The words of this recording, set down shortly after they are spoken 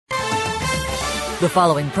The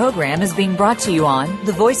following program is being brought to you on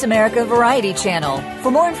the Voice America Variety Channel.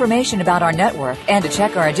 For more information about our network and to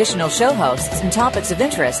check our additional show hosts and topics of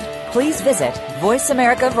interest, please visit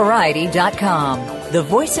voiceamericavariety.com. The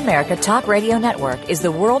Voice America Talk Radio Network is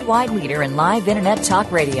the worldwide leader in live Internet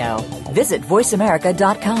talk radio. Visit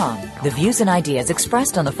voiceamerica.com. The views and ideas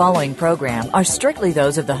expressed on the following program are strictly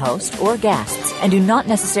those of the host or guests and do not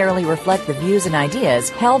necessarily reflect the views and ideas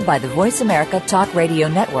held by the Voice America Talk Radio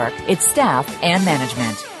Network, its staff, and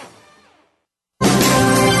management.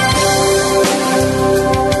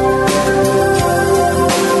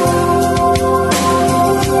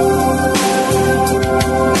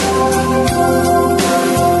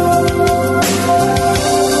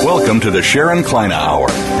 Welcome to the Sharon Kleyne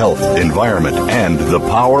Hour, Health, Environment, and the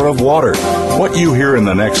Power of Water. What you hear in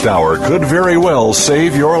the next hour could very well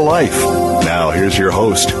save your life. Now, here's your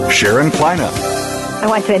host, Sharon Kleyne. I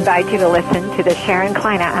want to invite you to listen to the Sharon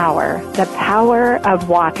Kleyne Hour, The Power of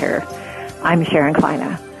Water. I'm Sharon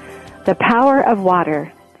Kleyne. The Power of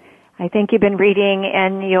Water. I think you've been reading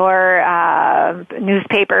in your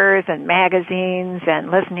newspapers and magazines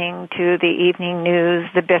and listening to the evening news,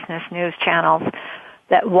 the business news channels,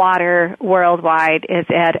 that water worldwide is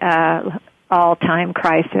at an all-time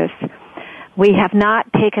crisis. We have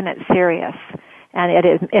not taken it serious,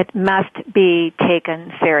 and it must be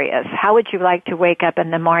taken serious. How would you like to wake up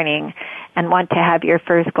in the morning and want to have your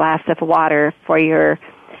first glass of water for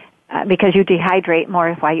because you dehydrate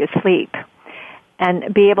more while you sleep,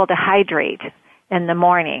 and be able to hydrate in the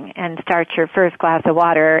morning and start your first glass of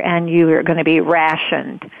water, and you are going to be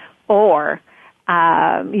rationed, or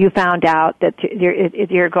you found out that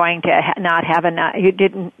you're going to not have enough, you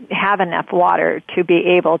didn't have enough water to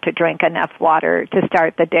be able to drink enough water to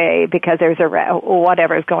start the day because there's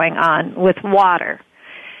whatever's going on with water.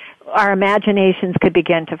 Our imaginations could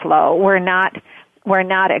begin to flow. We're not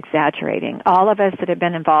exaggerating. All of us that have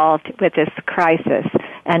been involved with this crisis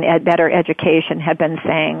and better education have been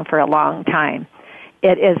saying for a long time,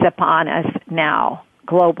 it is upon us now,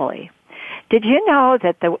 globally. Did you know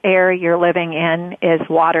that the air you're living in is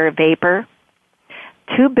water vapor?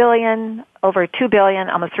 2 billion, over 2 billion,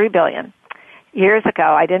 almost 3 billion years ago,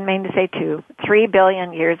 I didn't mean to say 3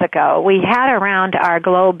 billion years ago, we had around our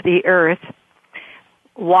globe, the earth,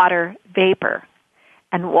 water vapor.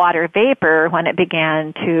 And water vapor, when it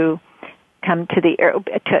began to come to the earth,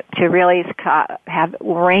 to really have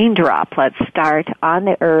rain droplets start on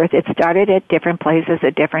the earth, it started at different places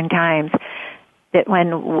at different times. That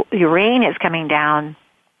when rain is coming down,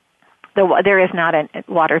 there is not a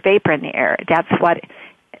water vapor in the air. That's what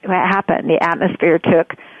happened. The atmosphere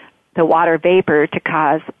took the water vapor to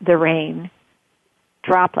cause the rain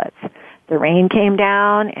droplets. The rain came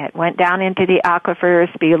down, it went down into the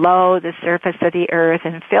aquifers below the surface of the earth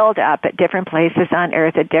and filled up at different places on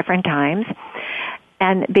earth at different times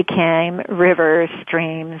and became rivers,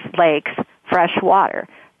 streams, lakes, fresh water.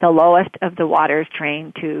 The lowest of the waters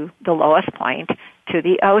drained to the lowest point, to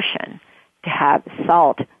the ocean, to have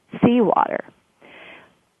salt seawater.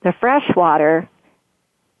 The fresh water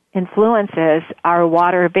influences our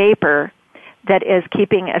water vapor that is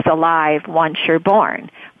keeping us alive once you're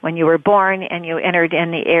born. When you were born and you entered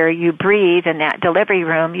in the air you breathe in that delivery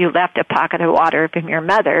room, you left a pocket of water from your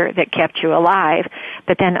mother that kept you alive,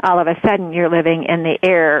 but then all of a sudden you're living in the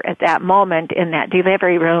air at that moment in that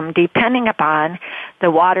delivery room, depending upon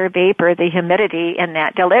the water vapor, the humidity in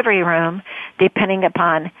that delivery room, depending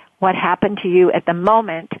upon what happened to you at the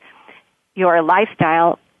moment, your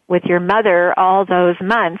lifestyle with your mother all those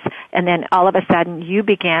months, and then all of a sudden you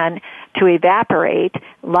began to evaporate,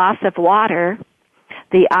 loss of water,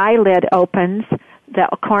 the eyelid opens, the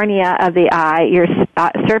cornea of the eye, your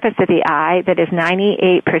surface of the eye that is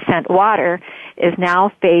 98% water is now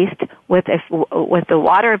faced with the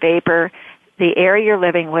water vapor, the air you're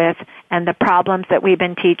living with, and the problems that we've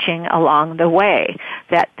been teaching along the way,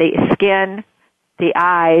 that the skin, the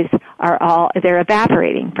eyes they're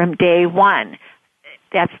evaporating from day one.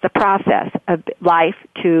 That's the process of life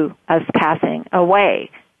to us passing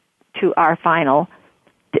away to our final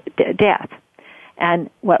death. And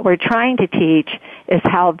what we're trying to teach is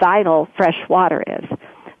how vital fresh water is.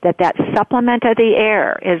 That supplement of the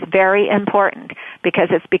air is very important because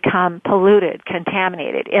it's become polluted,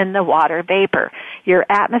 contaminated in the water vapor. Your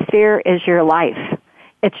atmosphere is your life.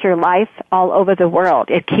 It's your life all over the world.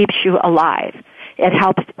 It keeps you alive. It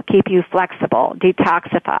helps keep you flexible,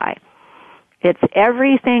 detoxify. It's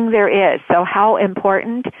everything there is. So how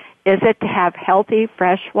important is it to have healthy,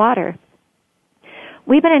 fresh water?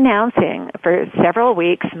 We've been announcing for several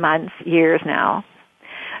weeks, months, years now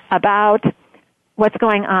about what's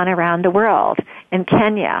going on around the world. In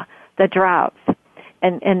Kenya, the droughts.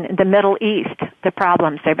 In the Middle East, the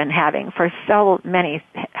problems they've been having for so many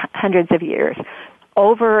hundreds of years.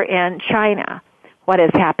 Over in China, what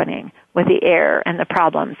is happening with the air and the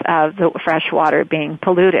problems of the fresh water being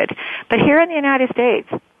polluted. But here in the United States,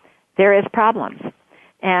 there is problems.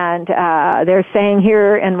 And they're saying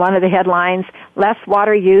here in one of the headlines, less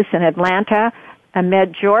water use in Atlanta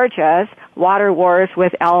amid Georgia's water wars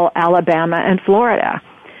with Alabama and Florida.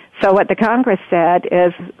 So what the Congress said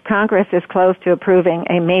is Congress is close to approving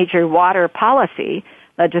a major water policy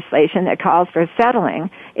legislation that calls for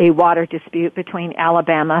settling a water dispute between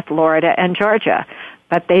Alabama, Florida, and Georgia.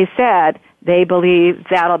 But they said they believe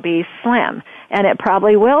that'll be slim, and it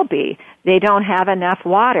probably will be. They don't have enough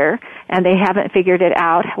water, and they haven't figured it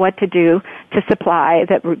out what to do to supply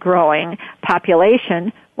the growing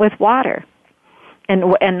population with water.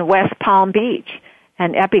 In West Palm Beach,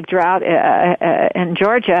 an epic drought in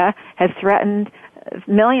Georgia has threatened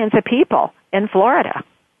millions of people in Florida.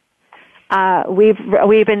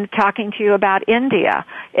 We've been talking to you about India,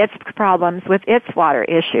 its problems with its water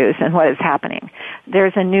issues and what is happening.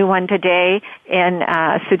 There's a new one today in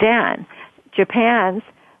Sudan. Japan's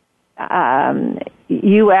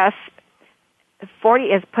U.S.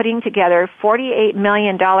 is putting together $48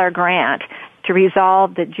 million grant to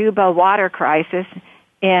resolve the Juba water crisis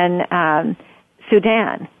in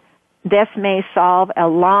Sudan. This may solve a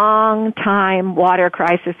long time water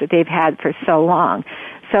crisis that they've had for so long.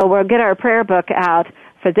 So we'll get our prayer book out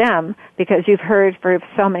for them, because you've heard for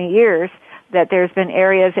so many years that there's been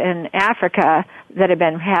areas in Africa that have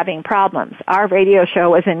been having problems. Our radio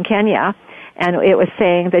show was in Kenya, and it was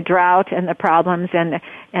saying the drought and the problems and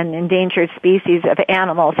endangered species of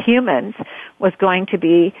animals, humans, was going to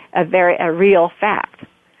be a real fact.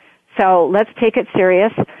 So let's take it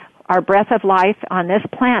serious. Our breath of life on this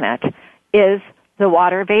planet is the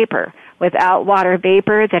water vapor. Without water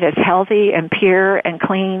vapor that is healthy and pure and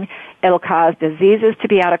clean, it'll cause diseases to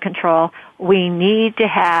be out of control. We need to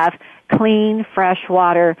have clean, fresh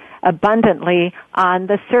water abundantly on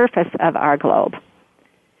the surface of our globe.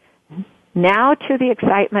 Now to the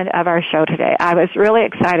excitement of our show today. I was really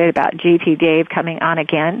excited about G.T. Dave coming on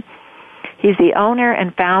again. He's the owner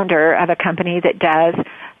and founder of a company that does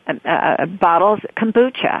bottles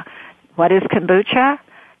kombucha. What is kombucha?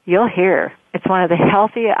 You'll hear. It's one of the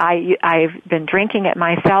healthy. I've been drinking it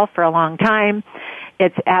myself for a long time.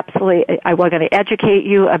 It's absolutely, we're going to educate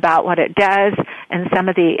you about what it does and some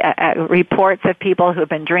of the reports of people who have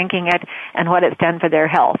been drinking it and what it's done for their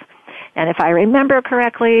health. And if I remember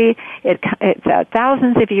correctly, it's a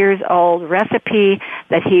thousands of years old recipe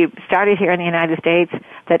that he started here in the United States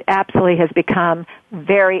that absolutely has become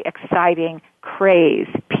very exciting craze.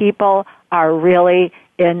 People are really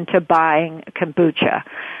into buying kombucha.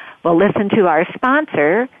 Well, listen to our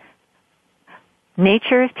sponsor,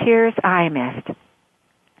 Nature's Tears Eye Mist.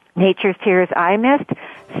 Nature's Tears Eye Mist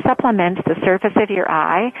supplements the surface of your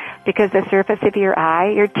eye, because the surface of your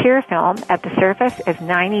eye, your tear film at the surface is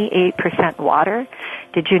 98% water.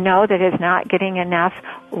 Did you know that it's not getting enough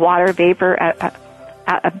water vapor,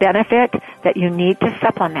 a benefit that you need to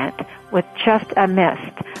supplement with just a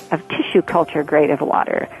mist of tissue culture grade of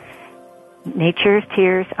water? Nature's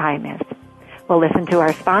Tears Eye Mist. We'll listen to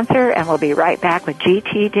our sponsor, and we'll be right back with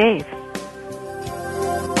G.T. Dave.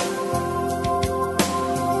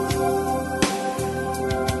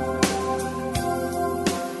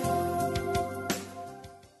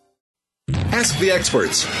 Ask the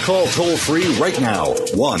experts. Call toll-free right now,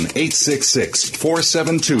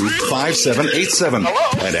 1-866-472-5787.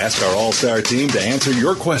 And ask our All-Star team to answer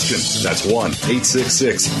your question. That's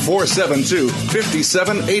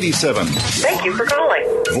 1-866-472-5787. Thank you for calling.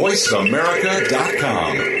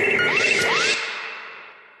 VoiceAmerica.com.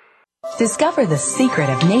 Discover the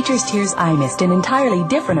secret of Nature's Tears Eye Mist, an entirely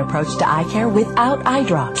different approach to eye care without eye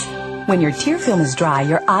drops. When your tear film is dry,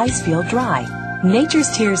 your eyes feel dry. Nature's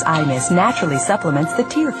Tears Eye Mist naturally supplements the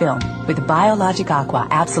tear film with Biologic Aqua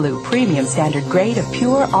Absolute Premium Standard Grade of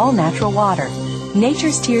pure, all-natural water.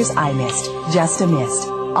 Nature's Tears Eye Mist, just a mist.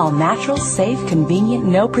 All natural, safe, convenient,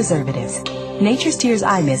 no preservatives. Nature's Tears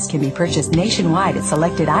Eye Mist can be purchased nationwide at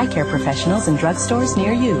selected eye care professionals and drugstores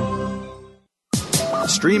near you.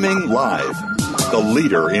 Streaming live, the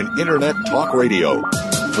leader in Internet talk radio,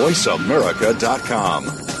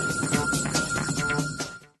 VoiceAmerica.com.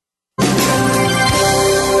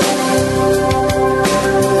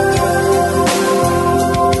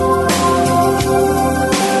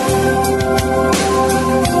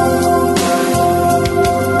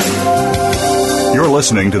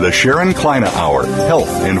 listening to the Sharon Kleina Hour,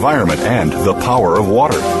 Health, Environment, and the Power of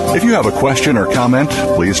Water. If you have a question or comment,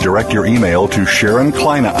 please direct your email to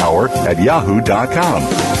SharonKleinaHour@yahoo.com.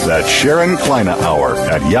 That's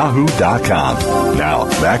SharonKleinaHour@yahoo.com. Now,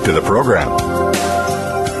 back to the program.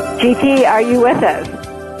 GT, are you with us?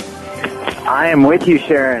 I am with you,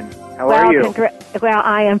 Sharon. How are you? Well,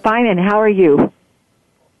 I am fine, and how are you?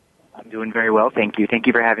 I'm doing very well, thank you. Thank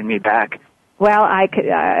you for having me back. Well,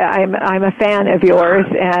 I'm a fan of yours,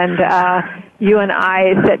 and you and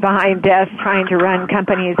I sit behind desks trying to run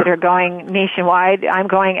companies that are going nationwide. I'm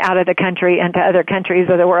going out of the country and to other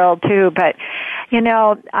countries of the world too. But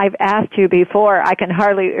I've asked you before.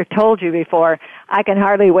 Told you before. I can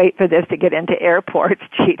hardly wait for this to get into airports,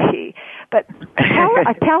 GT. But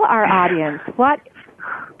tell our audience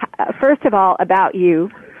first of all, about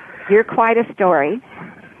you. You're quite a story.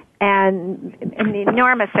 And an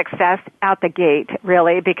enormous success out the gate,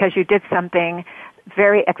 really, because you did something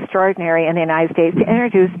very extraordinary in the United States to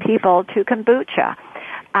introduce people to kombucha.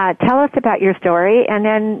 Tell us about your story, and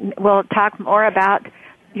then we'll talk more about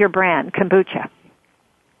your brand, kombucha.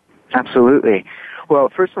 Absolutely. Well,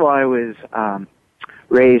 first of all, I was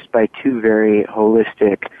raised by two very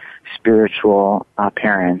holistic, spiritual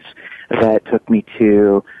parents that took me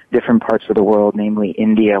to different parts of the world, namely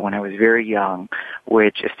India, when I was very young,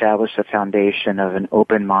 which established a foundation of an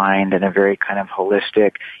open mind and a very kind of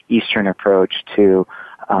holistic Eastern approach to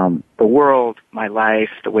the world, my life,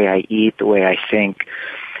 the way I eat, the way I think.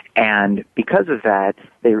 And because of that,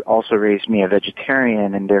 they also raised me a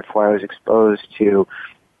vegetarian, and therefore I was exposed to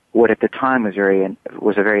what at the time was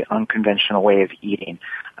a very unconventional way of eating.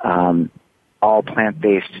 All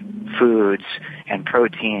plant-based foods and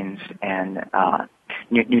proteins and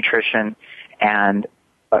nutrition. And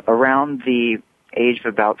around the age of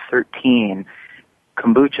about 13,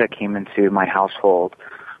 kombucha came into my household,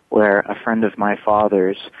 where a friend of my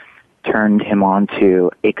father's turned him on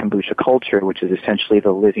to a kombucha culture, which is essentially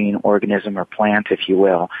the living organism or plant, if you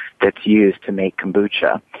will, that's used to make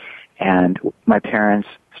kombucha. And my parents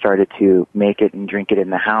started to make it and drink it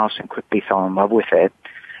in the house and quickly fell in love with it.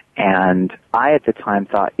 And I, at the time,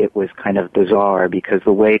 thought it was kind of bizarre because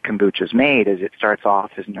the way kombucha is made is it starts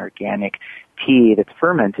off as an organic tea that's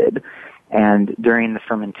fermented. And during the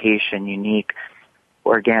fermentation, unique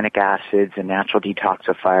organic acids and natural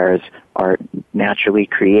detoxifiers are naturally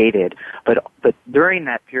created. But during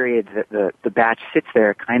that period, the batch sits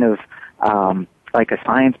there kind of like a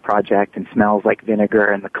science project and smells like vinegar,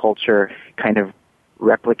 and the culture kind of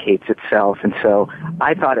replicates itself. And so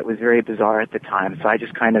I thought it was very bizarre at the time. So I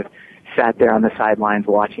just kind of sat there on the sidelines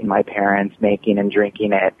watching my parents making and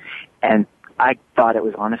drinking it. And I thought it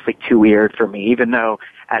was honestly too weird for me, even though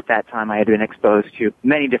at that time I had been exposed to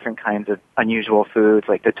many different kinds of unusual foods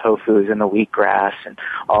like the tofus and the wheatgrass and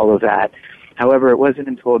all of that. However, it wasn't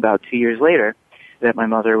until about 2 years later that my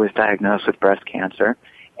mother was diagnosed with breast cancer.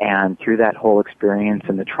 And through that whole experience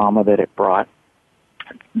and the trauma that it brought,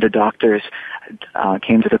 the doctors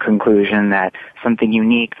came to the conclusion that something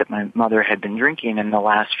unique that my mother had been drinking in the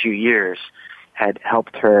last few years had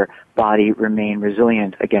helped her body remain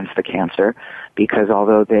resilient against the cancer, because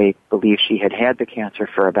although they believed she had had the cancer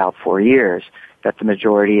for about 4 years, that the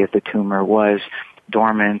majority of the tumor was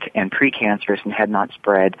dormant and precancerous and had not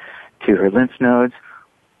spread to her lymph nodes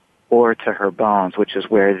or to her bones, which is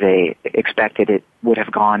where they expected it would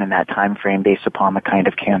have gone in that time frame based upon the kind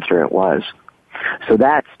of cancer it was. So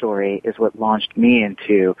that story is what launched me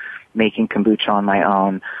into making kombucha on my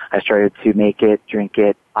own. I started to make it, drink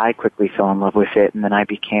it. I quickly fell in love with it, and then I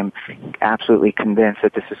became absolutely convinced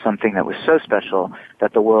that this is something that was so special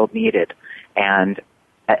that the world needed. And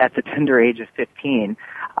at the tender age of 15,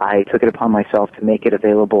 I took it upon myself to make it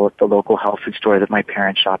available at the local health food store that my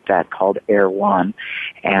parents shopped at called Air One,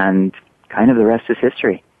 and kind of the rest is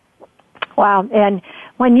history. Wow. And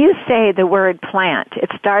when you say the word plant, it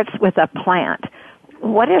starts with a plant.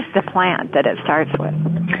 What is the plant that it starts with?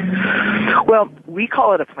 Well, we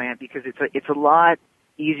call it a plant because it's a lot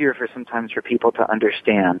easier sometimes for people to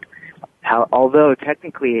understand. Although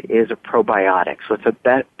technically it is a probiotic, so it's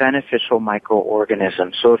a beneficial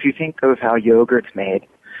microorganism. So if you think of how yogurt's made,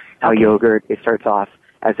 yogurt, it starts off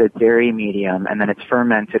as a dairy medium, and then it's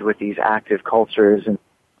fermented with these active cultures, and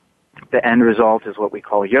the end result is what we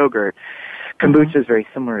call yogurt. Kombucha is very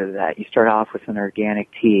similar to that. You start off with an organic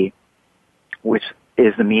tea, which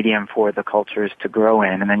is the medium for the cultures to grow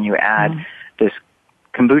in, and then you add this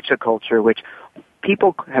kombucha culture, which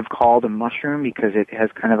people have called a mushroom because it has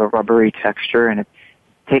kind of a rubbery texture, and it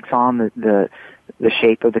takes on the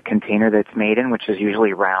shape of the container that it's made in, which is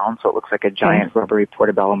usually round, so it looks like a giant rubbery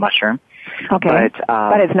portobello mushroom. Okay,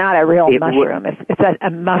 but it's not a real mushroom.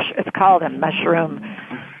 It's called a mushroom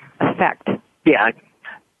effect. Yeah,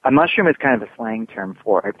 a mushroom is kind of a slang term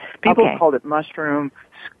for it. People have called it mushroom,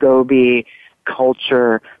 SCOBY,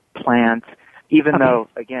 culture, plant, even though,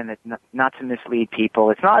 again, it's not to mislead people,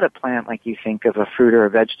 it's not a plant like you think of a fruit or a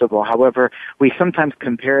vegetable. However, we sometimes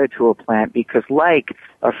compare it to a plant because, like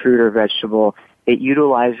a fruit or vegetable, it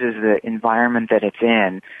utilizes the environment that it's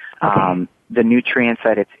in, the nutrients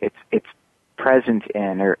that it's present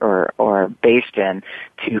in or based in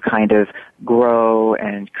to kind of grow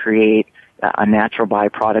and create a natural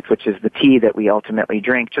byproduct, which is the tea that we ultimately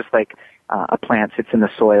drink, just like a plant sits in the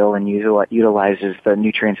soil and utilizes the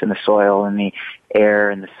nutrients in the soil and the air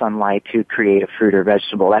and the sunlight to create a fruit or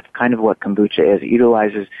vegetable. That's kind of what kombucha is. It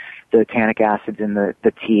utilizes the tannic acids in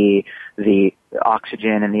the tea, the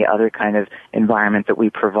oxygen, and the other kind of environment that we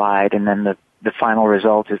provide, and then the final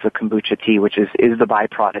result is the kombucha tea, which is the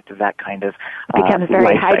byproduct of that kind of becomes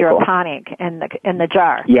very hydroponic in the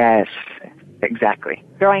jar. Yes, exactly.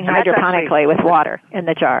 Growing hydroponically with water in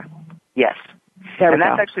the jar. Yes. And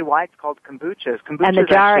that's actually why it's called kombucha. And the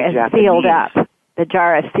jar is sealed up. The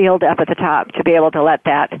jar is sealed up at the top to be able to let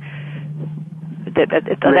it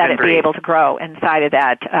be able to grow inside of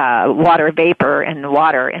that water vapor and the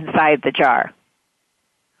water inside the jar.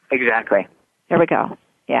 Exactly. There we go.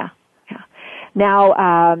 Yeah. Now,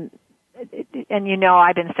 and you know,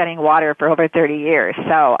 I've been studying water for over 30 years,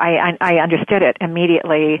 so I understood it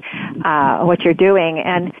immediately, what you're doing,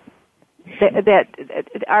 and that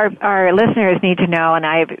our listeners need to know,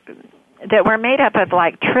 that we're made up of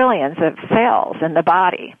like trillions of cells in the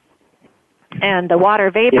body, and the water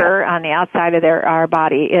vapor on the outside of our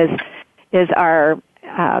body is our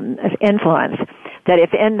influence. That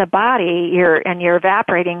if in the body you're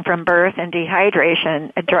evaporating from birth and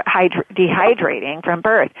dehydrating from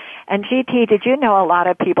birth. And GT, did you know a lot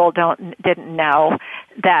of people didn't know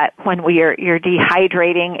that when you're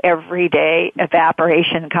dehydrating every day,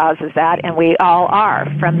 evaporation causes that, and we all are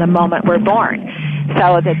from the moment we're born.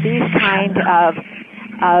 So that these kind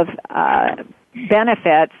of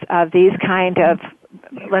benefits of these kind of,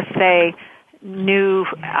 let's say, new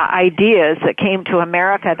ideas that came to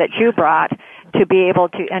America that you brought to be able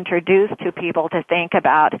to introduce to people to think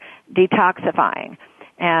about detoxifying.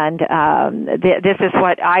 And this is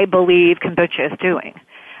what I believe kombucha is doing.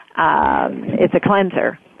 It's a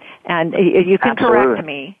cleanser. And you can correct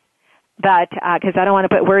me, but because I don't want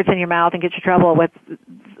to put words in your mouth and get you in trouble with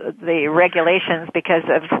the regulations because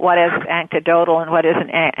of what is anecdotal and what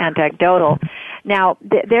isn't anecdotal. Now,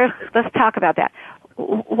 let's talk about that.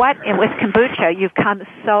 With kombucha, you've come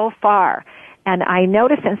so far. And I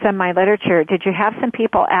noticed in some of my literature, did you have some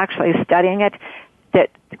people actually studying it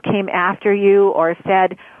that came after you or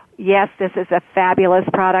said, yes, this is a fabulous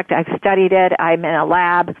product, I've studied it, I'm in a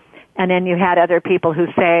lab, and then you had other people who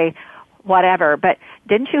say whatever. But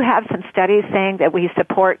didn't you have some studies saying that we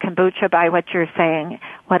support kombucha by what you're saying,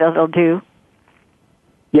 what it'll do?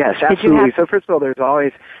 Yes, absolutely. So first of all, there's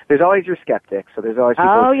always your skeptics. So there's always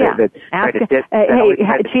people that try to dip. Hey,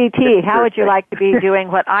 GT, how would you like to be doing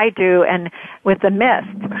what I do and with the mist?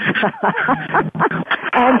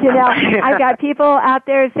 And you know, I've got people out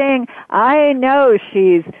there saying, I know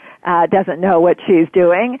she's doesn't know what she's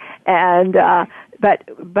doing, and but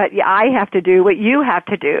I have to do what you have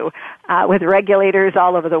to do with regulators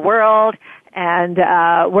all over the world. And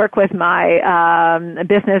work with my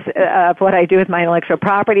business of what I do with my intellectual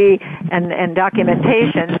property and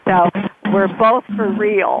documentation. So we're both for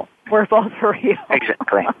real.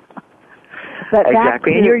 Exactly. But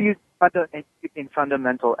exactly. And you're using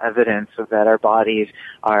fundamental evidence of that our bodies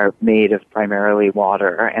are made of primarily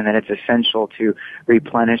water, and that it's essential to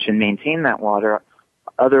replenish and maintain that water.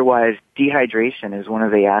 Otherwise, dehydration is one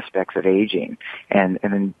of the aspects of aging, and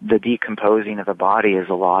the decomposing of the body is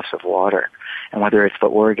a loss of water. And whether it's the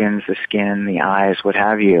organs, the skin, the eyes, what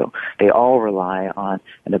have you, they all rely on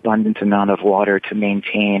an abundant amount of water to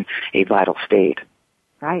maintain a vital state.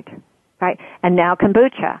 Right. And now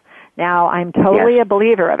kombucha. Now I'm totally a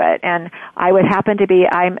believer of it, and I would happen to be.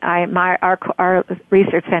 Our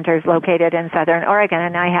research center is located in Southern Oregon,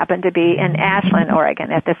 and I happen to be in Ashland,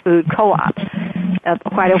 Oregon, at the food co-op.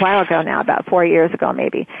 Quite a while ago now, about 4 years ago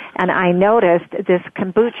maybe, and I noticed this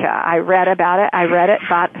kombucha. I read about it,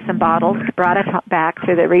 bought some bottles, brought it back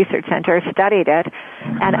to the research center, studied it,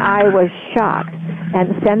 and I was shocked.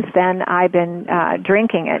 And since then, I've been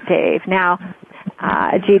drinking it, Dave. Now,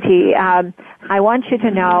 GT, I want you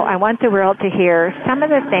to know, I want the world to hear some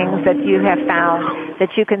of the things that you have found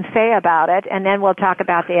that you can say about it, and then we'll talk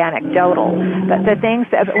about the anecdotal, but the things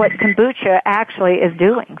what kombucha actually is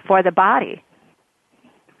doing for the body.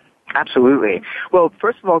 Absolutely. Well,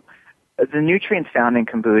 first of all, the nutrients found in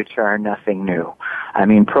kombucha are nothing new. I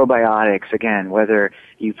mean, probiotics, again, whether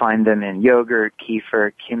you find them in yogurt,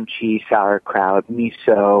 kefir, kimchi, sauerkraut,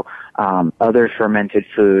 miso, other fermented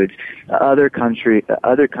foods, other countries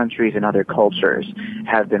and other cultures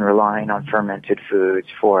have been relying on fermented foods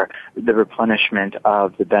for the replenishment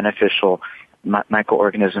of the beneficial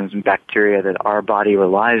microorganisms and bacteria that our body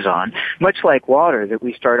relies on, much like water, that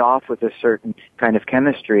we start off with a certain kind of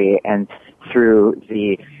chemistry, and through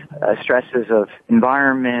the stresses of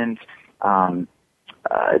environment,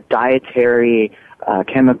 dietary,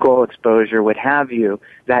 chemical exposure, what have you,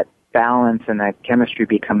 that balance and that chemistry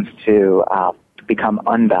becomes to become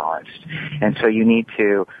unbalanced. And so you need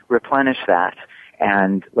to replenish that.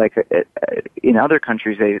 And like in other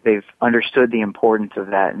countries, they've understood the importance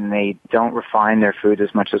of that, and they don't refine their food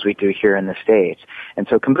as much as we do here in the States. And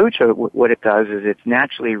so kombucha, what it does is it's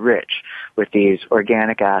naturally rich with these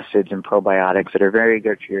organic acids and probiotics that are very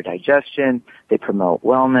good for your digestion. They promote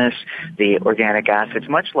wellness. The organic acids,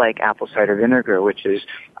 much like apple cider vinegar, which is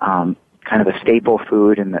kind of a staple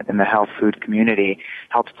food in the health food community,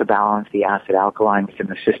 helps to balance the acid alkaline within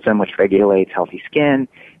the system, which regulates healthy skin,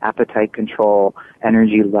 appetite control,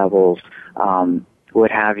 energy levels,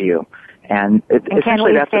 what have you. And can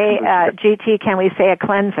we say, GT, can we say a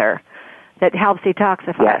cleanser that helps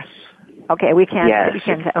detoxify? Yes. Okay, we can. Yes.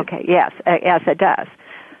 Okay, yes, yes, it does.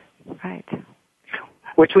 Right.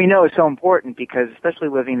 Which we know is so important because, especially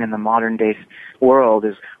living in the modern day world,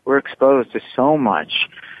 is we're exposed to so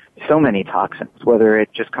many toxins, whether it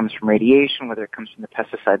just comes from radiation, whether it comes from the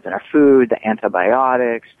pesticides in our food, the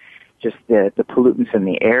antibiotics, just the pollutants in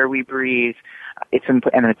the air we breathe.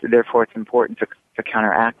 Therefore it's important to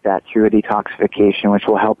counteract that through a detoxification, which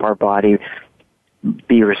will help our body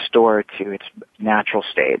be restored to its natural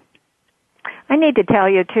state. I need to tell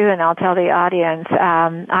you, too, and I'll tell the audience,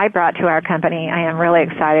 I brought to our company, I am really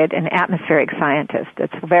excited, an atmospheric scientist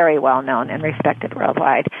that's very well known and respected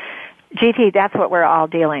worldwide. GT, that's what we're all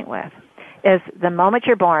dealing with, is the moment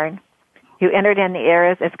you're born, you entered in the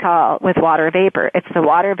air, it's called with water vapor. It's the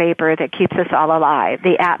water vapor that keeps us all alive.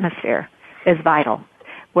 The atmosphere is vital.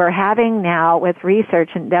 We're having now with research,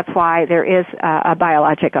 and that's why there is a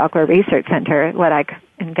biological research center, what I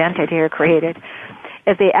invented here, created,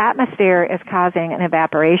 is the atmosphere is causing an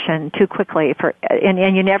evaporation too quickly,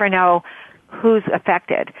 and you never know who's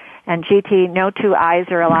affected. And GT, no two eyes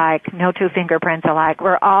are alike, no two fingerprints alike.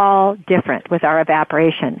 We're all different with our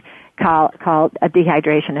evaporation, called a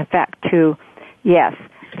dehydration effect, to, yes,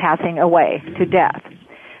 passing away, to death.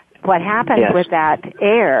 What happens with that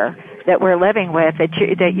air that we're living with,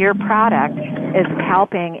 that your product is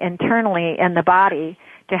helping internally in the body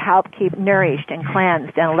to help keep nourished and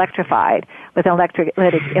cleansed and electrified with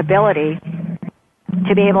electrolytic ability,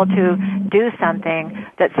 to be able to do something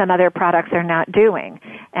that some other products are not doing.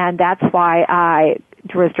 And that's why I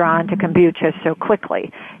was drawn to kombucha so quickly,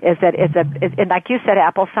 is that it's like you said,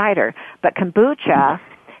 apple cider, but kombucha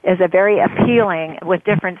is a very appealing with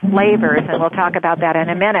different flavors, and we'll talk about that in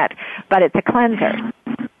a minute, but it's a cleanser.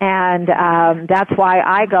 And that's why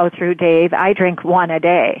I go through, Dave, I drink one a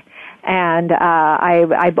day. And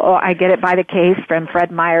I get it by the case from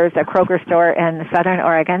Fred Meyer's, a Kroger store in Southern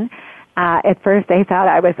Oregon. At first they thought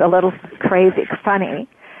I was a little crazy, funny,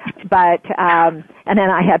 but and then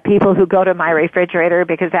I have people who go to my refrigerator,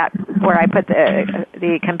 because that where I put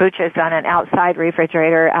the kombucha is on an outside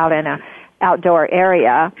refrigerator out in a outdoor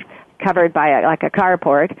area covered by like a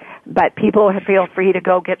carport, but people feel free to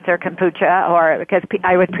go get their kombucha, or because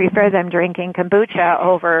I would prefer them drinking kombucha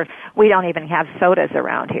over, we don't even have sodas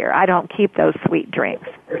around here. I don't keep those sweet drinks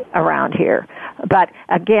around here. But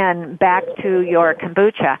again, back to your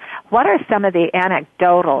kombucha, what are some of the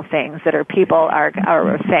anecdotal things that people are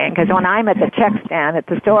saying? Because when I'm at the check stand at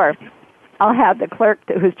the store, I'll have the clerk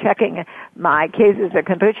who's checking my cases of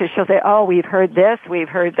kombucha, she'll say, oh, we've heard this, we've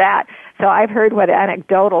heard that. So I've heard what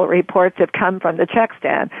anecdotal reports have come from the check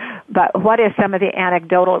stand. But what are some of the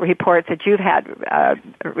anecdotal reports that you've had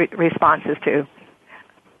responses to?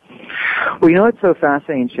 Well, you know what's so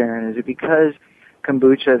fascinating, Sharon, is it because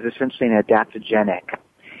kombucha is essentially an adaptogenic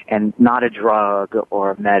and not a drug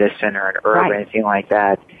or medicine or an herb or anything like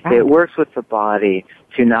that. Right. It works with the body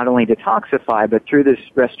to not only detoxify, but through this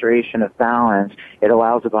restoration of balance, it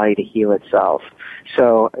allows the body to heal itself.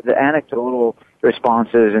 So the anecdotal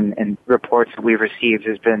responses and reports that we've received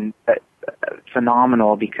has been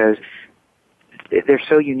phenomenal, because they're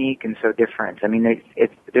so unique and so different. I mean,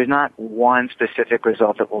 there's not one specific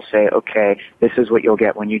result that will say, okay, this is what you'll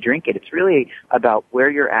get when you drink it. It's really about where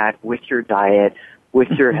you're at with your diet, with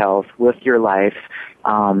your health, with your life,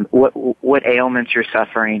 what ailments you're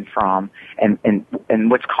suffering from, and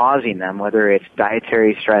what's causing them, whether it's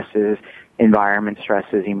dietary stresses, environment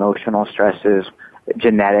stresses, emotional stresses,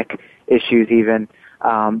 genetic issues even.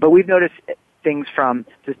 But we've noticed things from,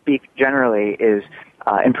 to speak generally, is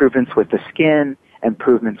improvements with the skin,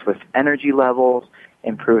 improvements with energy levels,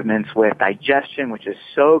 improvements with digestion, which is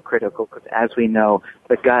so critical because, as we know,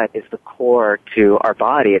 the gut is the core to our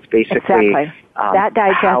body. It's basically exactly. That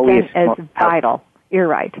digestion is vital. You're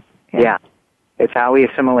right. Yeah. It's how we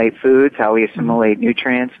assimilate foods, how we assimilate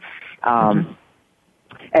nutrients. And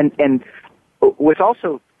what's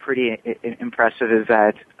also pretty impressive is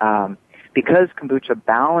that because kombucha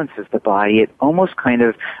balances the body, it almost kind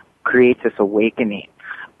of creates this awakening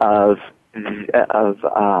of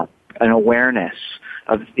an awareness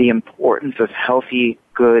of the importance of healthy,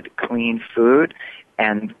 good, clean food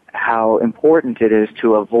and how important it is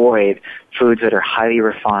to avoid foods that are highly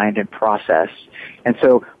refined and processed. And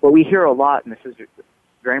so what we hear a lot, and this is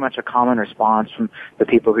very much a common response from the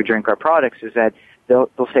people who drink our products, is that they'll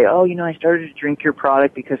say, oh, I started to drink your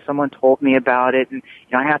product because someone told me about it, and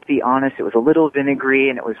I have to be honest, it was a little vinegary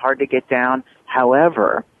and it was hard to get down.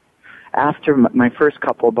 However, after my first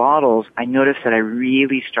couple of bottles, I noticed that I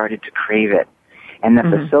really started to crave it, and that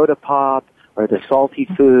the soda pop or the salty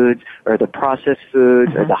foods or the processed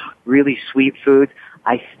foods or the really sweet foods,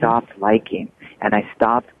 I stopped liking, and I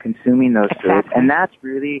stopped consuming those foods, and that's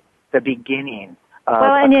really the beginning of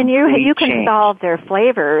and then you can change. solve their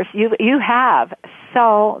flavors. You have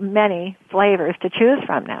so many flavors to choose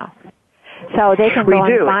from now, so they can go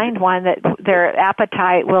and find one that their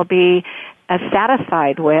appetite will be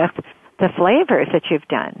satisfied with the flavors that you've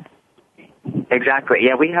done. Exactly.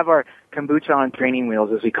 Yeah, we have our kombucha on training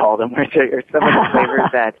wheels, as we call them, which are some of the flavors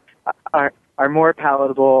that are more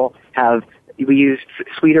palatable. We use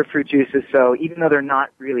sweeter fruit juices, so even though they're not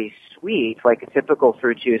really sweet like a typical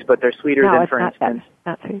fruit juice, but they're sweeter than, for instance,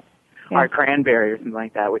 not sweet. Yeah. Our cranberry or something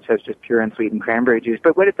like that, which has just pure unsweetened cranberry juice.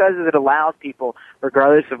 But what it does is it allows people,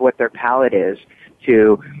 regardless of what their palate is,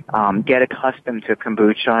 to get accustomed to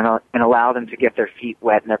kombucha and allow them to get their feet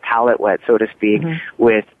wet and their palate wet, so to speak,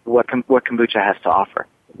 with what kombucha has to offer.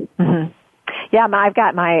 Mm-hmm. Yeah, I've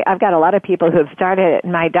got a lot of people who have started it.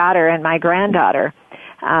 My daughter and my granddaughter.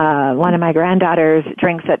 One of my granddaughters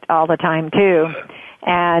drinks it all the time too.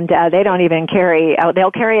 And they don't even carry.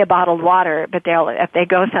 They'll carry a bottled water, but if they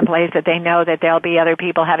go someplace that they know that there'll be other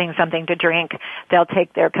people having something to drink, they'll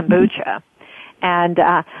take their kombucha. And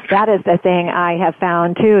that is the thing I have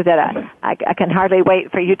found too, that I can hardly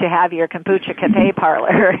wait for you to have your kombucha cafe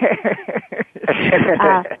parlor.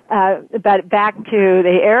 But back to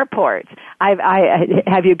the airports.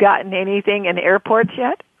 Have you gotten anything in airports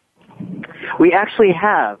yet? We actually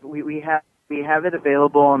have. We have it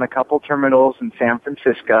available in a couple terminals in San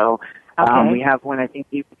Francisco. Okay. We have one, I think,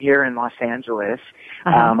 here in Los Angeles.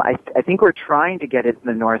 I think we're trying to get it in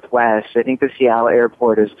the Northwest. I think the Seattle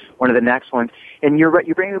airport is one of the next ones. And you're right,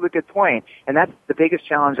 you bring up a good point. And that's the biggest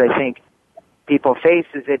challenge I think people face,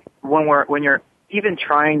 is that when you're even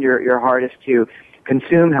trying your hardest to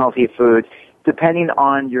consume healthy foods, depending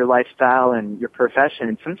on your lifestyle and your profession,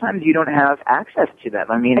 and sometimes you don't have access to them.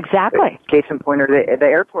 I mean, exactly. Case in point, the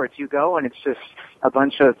airports you go, and it's just a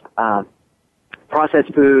bunch of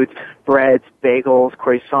processed foods, breads, bagels,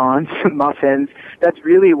 croissants, muffins. That's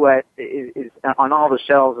really what is on all the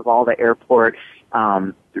shelves of all the airport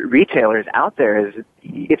retailers out there.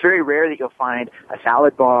 It's very rare that you'll find a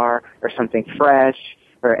salad bar or something fresh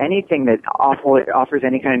or anything that offers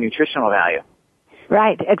any kind of nutritional value.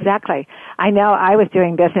 Right, exactly. I know I was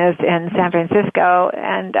doing business in San Francisco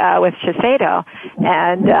and with Shiseido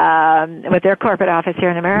and with their corporate office here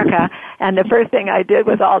in America, and the first thing I did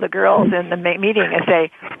with all the girls in the meeting is say,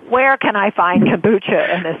 where can I find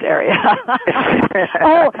kombucha in this area?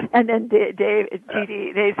 Oh, and then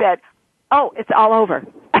they said, oh, it's all over.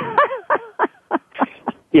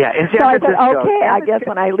 Yeah, in San so I Francisco. said, okay, I guess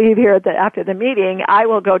when I leave here after the meeting, I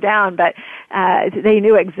will go down. But they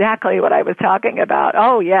knew exactly what I was talking about.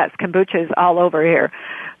 Oh, yes, kombucha is all over here.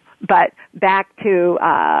 But back to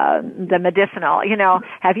the medicinal.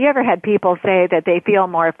 Have you ever had people say that they feel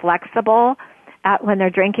more flexible when they're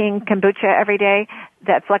drinking kombucha every day?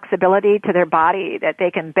 That flexibility to their body, that they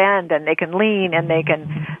can bend and they can lean and they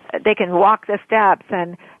can walk the steps.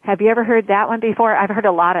 And have you ever heard that one before? I've heard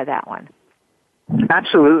a lot of that one.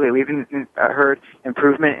 Absolutely. We've even heard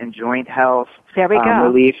improvement in joint health. There we go.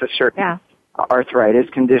 Relief of certain arthritis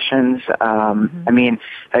conditions. I mean,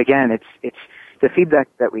 again, it's the feedback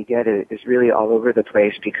that we get is really all over the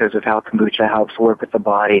place because of how kombucha helps work with the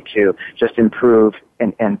body to just improve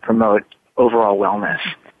and promote overall wellness.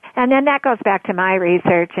 And then that goes back to my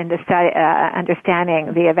research into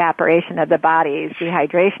understanding the evaporation of the body's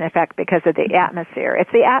dehydration effect because of the atmosphere.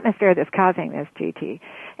 It's the atmosphere that's causing this, GT.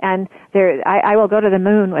 And I will go to the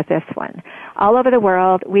moon with this one. All over the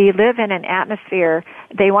world, we live in an atmosphere.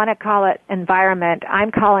 They want to call it environment.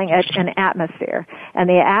 I'm calling it an atmosphere. And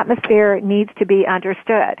the atmosphere needs to be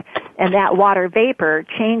understood. And that water vapor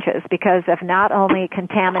changes because of not only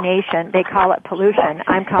contamination, they call it pollution.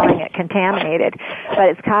 I'm calling it contaminated. But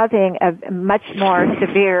it's causing a much more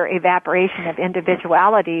severe evaporation of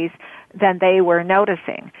individualities than they were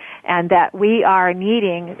noticing. And that we are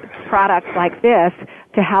needing products like this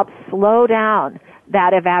to help slow down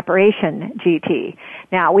that evaporation, GT.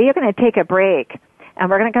 Now, we are going to take a break, and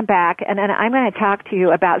we're going to come back, and then I'm going to talk to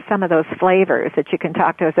you about some of those flavors that you can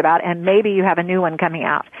talk to us about, and maybe you have a new one coming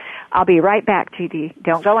out. I'll be right back, GT.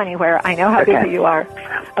 Don't go anywhere. I know how busy you are.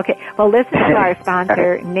 Okay, well, listen to our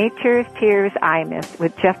sponsor, Nature's Tears Eye Mist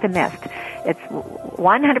with Just a Mist. It's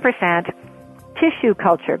 100% tissue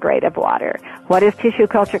culture grade of water. What is tissue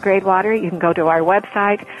culture grade water? You can go to our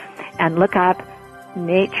website and look up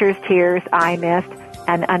Nature's Tears Eye Mist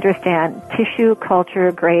and understand tissue culture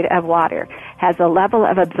grade of water. Has a level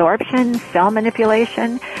of absorption, cell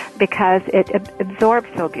manipulation, because it absorbs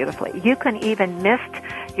so beautifully. You can even mist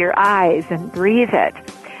your eyes and breathe it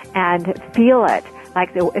and feel it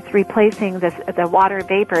like it's replacing the water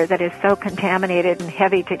vapor that is so contaminated and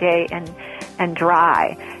heavy today and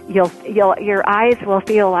dry. Your eyes will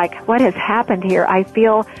feel like, what has happened here? I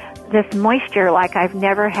feel this moisture like I've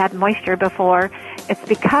never had moisture before. It's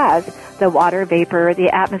because the water vapor,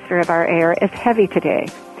 the atmosphere of our air is heavy today.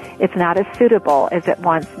 It's not as suitable as it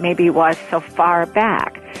once maybe was so far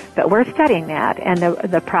back. But we're studying that, and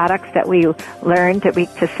the products that we learned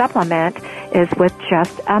to supplement is with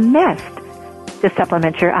just a mist to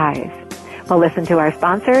supplement your eyes. We'll listen to our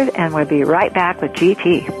sponsors, and we'll be right back with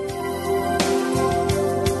GT.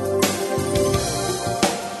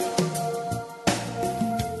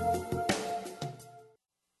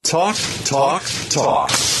 Talk, talk, talk.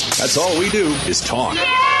 That's all we do is talk.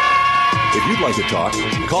 If you'd like to talk,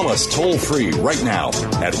 call us toll-free right now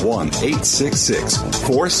at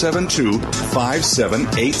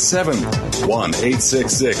 1-866-472-5787.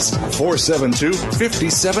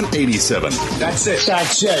 1-866-472-5787. That's it.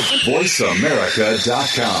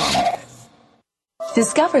 VoiceAmerica.com.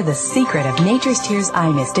 Discover the secret of Nature's Tears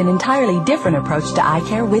Eye Mist, an entirely different approach to eye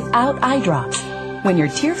care without eye drops. When your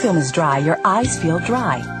tear film is dry, your eyes feel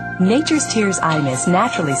dry. Nature's Tears Eye Mist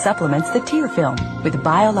naturally supplements the tear film with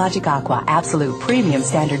Biologic Aqua Absolute Premium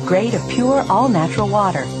Standard Grade of pure, all-natural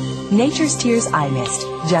water. Nature's Tears Eye Mist,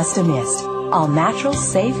 just a mist. All natural,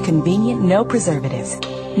 safe, convenient, no preservatives.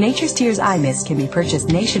 Nature's Tears Eye Mist can be purchased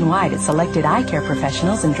nationwide at selected eye care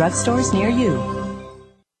professionals and drugstores near you.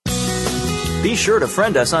 Be sure to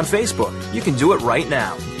friend us on Facebook. You can do it right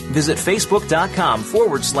now. Visit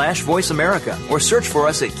Facebook.com/Voice America or search for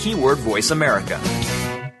us at keyword Voice America.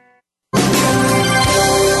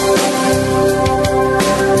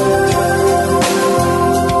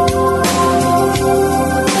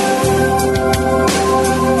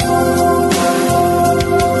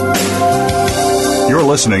 You're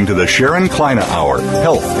listening to the Sharon Kleyne Hour,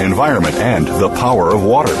 Health, Environment, and the Power of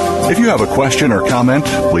Water. If you have a question or comment,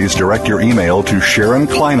 please direct your email to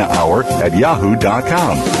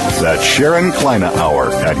SharonKleineHour@yahoo.com. That's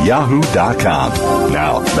SharonKleineHour@yahoo.com.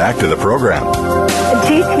 Now, back to the program.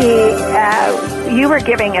 GT, you were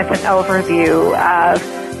giving us an overview of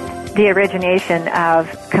the origination of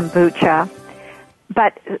kombucha.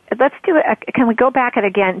 But let's do it. Can we go back it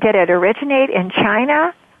again? Did it originate in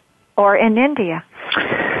China or in India?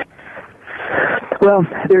 Well,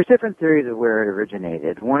 there's different theories of where it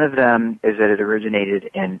originated. One of them is that it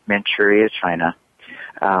originated in Manchuria, China.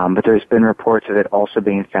 But there's been reports of it also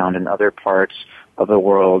being found in other parts of the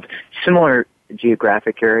world, similar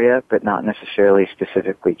geographic area, but not necessarily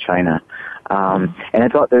specifically China. And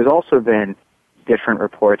there's also been different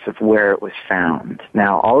reports of where it was found.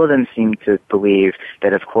 Now, all of them seem to believe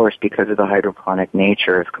that, of course, because of the hydroponic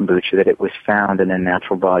nature of kombucha, that it was found in a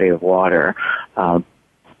natural body of water,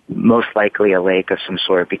 most likely a lake of some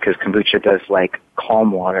sort, because kombucha does like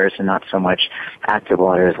calm waters and not so much active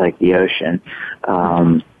waters like the ocean.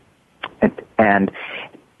 And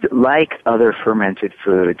like other fermented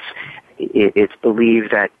foods, it's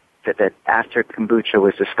believed that after kombucha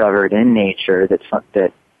was discovered in nature, that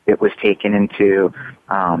it was taken into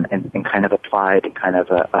and kind of applied in kind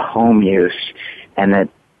of a home use, and that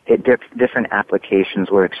different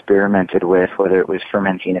applications were experimented with, whether it was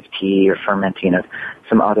fermenting of tea or fermenting of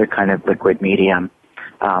some other kind of liquid medium.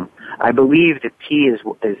 I believe that tea is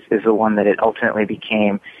the one that it ultimately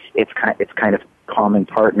became its kind of common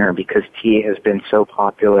partner because tea has been so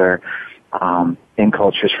popular in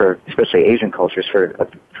cultures, especially Asian cultures, for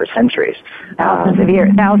centuries. Thousands of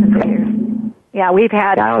years. Yeah, we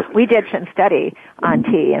did some study on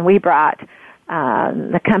tea, and we brought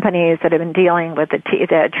the companies that have been dealing with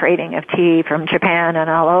the trading of tea from Japan and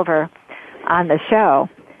all over on the show.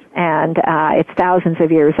 And it's thousands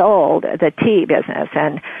of years old, the tea business,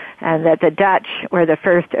 and that the Dutch were the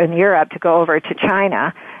first in Europe to go over to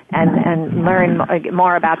China and learn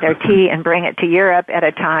more about their tea and bring it to Europe at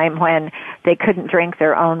a time when they couldn't drink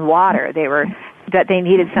their own water. That they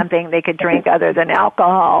needed something they could drink other than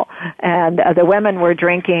alcohol, and the women were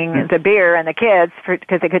drinking the beer and the kids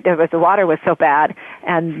because the water was so bad,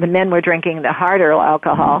 and the men were drinking the harder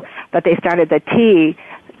alcohol. But they started the tea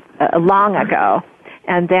long ago,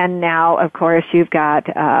 and then now, of course, you've got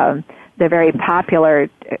the very popular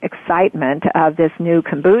excitement of this new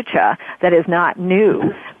kombucha that is not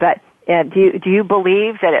new, but. Do you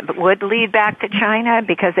believe that it would lead back to China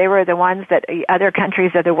because they were the ones that other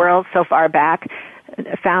countries of the world so far back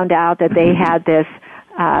found out that they had this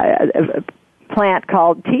plant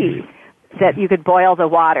called tea that you could boil the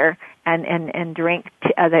water and drink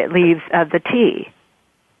the leaves of the tea?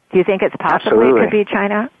 Do you think it's possible Absolutely. It could be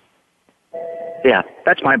China? Yeah,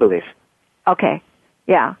 that's my belief. Okay.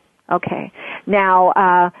 Yeah. Okay.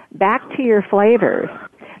 Now, back to your flavors.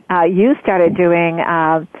 You started doing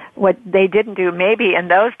what they didn't do maybe in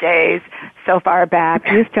those days so far back.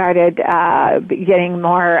 You started getting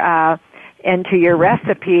more into your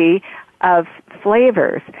recipe of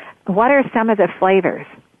flavors. What are some of the flavors?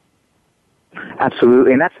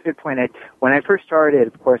 Absolutely, and that's a good point. When I first started,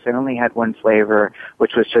 of course, I only had one flavor,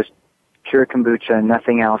 which was just pure kombucha and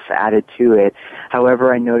nothing else added to it.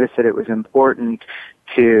 However, I noticed that it was important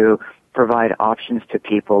to provide options to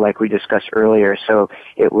people like we discussed earlier, so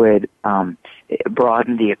it would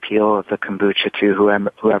broaden the appeal of the kombucha to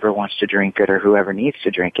whoever wants to drink it or whoever needs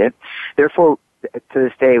to drink it. Therefore, to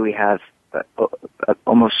this day, we have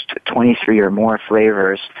almost 23 or more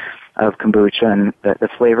flavors of kombucha, and the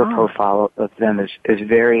flavor profile of them is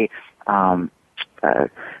very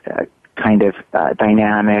kind of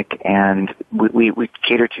dynamic, and we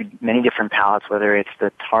cater to many different palates, whether it's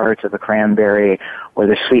the tart of a cranberry or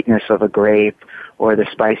the sweetness of a grape or the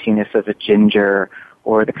spiciness of a ginger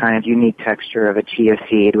or the kind of unique texture of a chia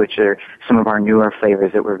seed, which are some of our newer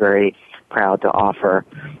flavors that we're very proud to offer.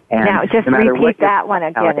 And now, just repeat that one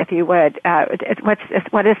again, if you would.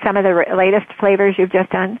 What is some of the latest flavors you've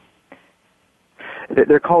just done?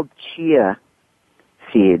 They're called chia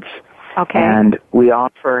seeds. Okay. And we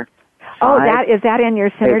offer... is that in your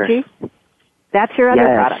Synergy? Flavors. That's your other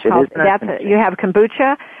product. You have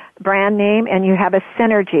kombucha brand name, and you have a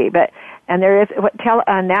Synergy,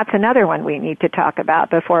 and that's another one we need to talk about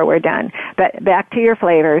before we're done. But back to your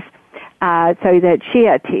flavors. So the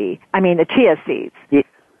chia seeds.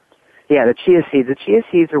 Yeah, the chia seeds. The chia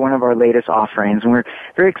seeds are one of our latest offerings, and we're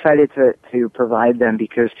very excited to provide them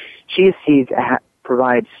because chia seeds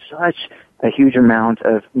provide such a huge amount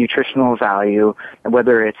of nutritional value,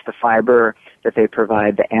 whether it's the fiber that they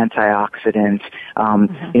provide, the antioxidants.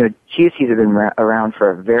 Chia seeds have been around for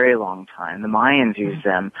a very long time. The Mayans used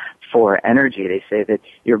them for energy. They say that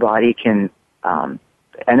your body can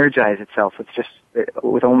energize itself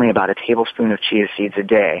with only about a tablespoon of chia seeds a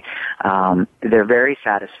day. They're very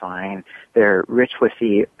satisfying. They're rich with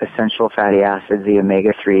the essential fatty acids, the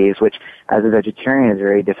omega-3s, which as a vegetarian is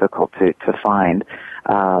very difficult to find.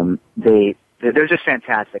 They're just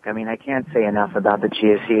fantastic. I mean, I can't say enough about the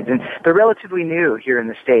chia seeds, and they're relatively new here in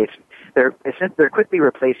the States. They're quickly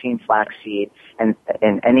replacing flaxseed and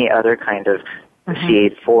any other kind of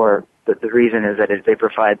seed for the reason is that they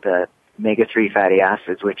provide the omega-3 fatty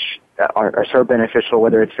acids, which are so beneficial,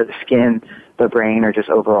 whether it's for the skin, the brain, or just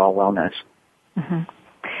overall wellness. Mm-hmm.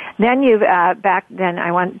 Then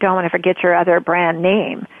don't want to forget your other brand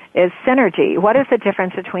name is Synergy. What is the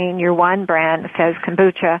difference between your one brand that says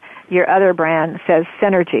kombucha, your other brand says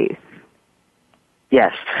Synergy?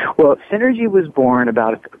 Yes. Well, Synergy was born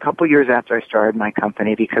about a couple years after I started my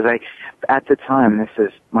company because at the time, this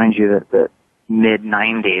is, mind you, the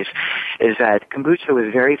mid-90s, is that kombucha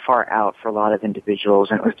was very far out for a lot of individuals,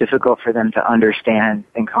 and it was difficult for them to understand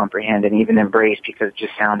and comprehend and even embrace because it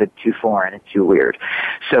just sounded too foreign and too weird.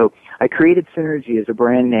 So I created Synergy as a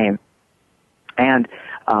brand name, and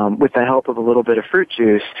with the help of a little bit of fruit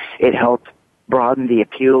juice, it helped broaden the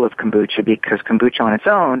appeal of kombucha because kombucha on its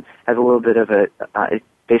own has a little bit of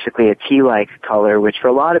basically a tea-like color, which for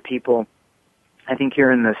a lot of people, I think here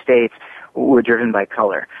in the States, we're driven by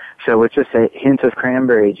color. So with just a hint of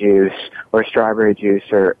cranberry juice or strawberry juice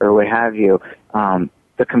or what have you, the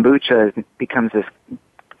kombucha becomes this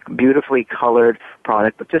beautifully colored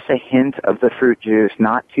product, but just a hint of the fruit juice,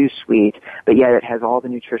 not too sweet, but yet it has all the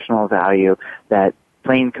nutritional value that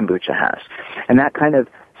plain kombucha has. And that kind of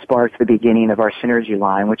sparked the beginning of our Synergy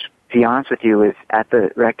line, which, to be honest with you, was at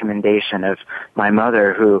the recommendation of my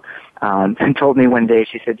mother, who told me one day,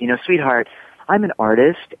 she said, sweetheart, I'm an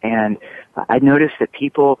artist, and I noticed that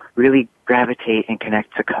people really gravitate and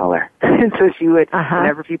connect to color. And so she would,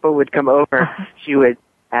 whenever people would come over, she would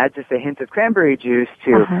add just a hint of cranberry juice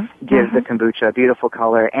to give the kombucha a beautiful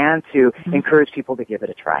color and to encourage people to give it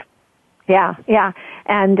a try. Yeah.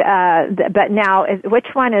 And but now, which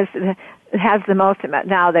one has the most?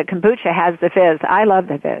 Now, the kombucha has the fizz. I love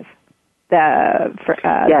the fizz.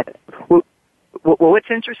 Yeah. Well, what's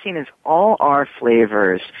interesting is all our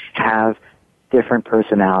flavors have different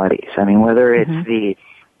personalities. I mean, whether it's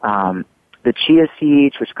the chia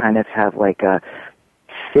seeds, which kind of have like a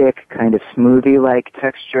thick, kind of smoothie-like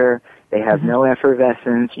texture. They have no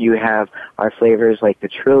effervescence. You have our flavors like the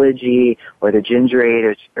Trilogy or the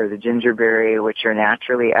Gingerade or the Gingerberry, which are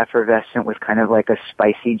naturally effervescent with kind of like a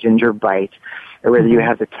spicy ginger bite. Or whether you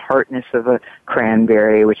have the tartness of a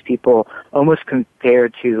cranberry, which people almost compare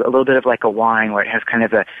to a little bit of like a wine, where it has kind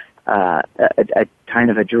of a kind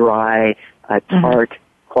of a dry, tart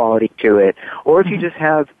quality to it. Or if you just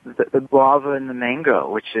have the guava and the mango,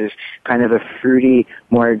 which is kind of a fruity,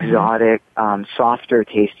 more exotic, softer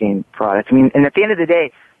tasting product. I mean, and at the end of the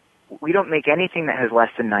day, we don't make anything that has less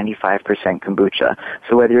than 95% kombucha.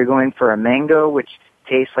 So whether you're going for a mango, which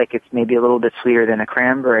tastes like it's maybe a little bit sweeter than a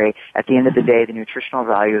cranberry, at the end of the day, the nutritional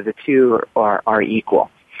value of the two are equal.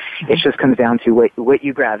 It just comes down to what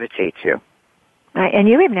you gravitate to. And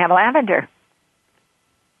you even have lavender.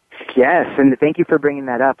 Yes, and thank you for bringing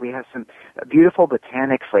that up. We have some beautiful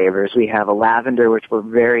botanic flavors. We have a lavender, which we're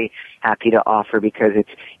very happy to offer because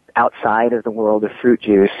it's outside of the world of fruit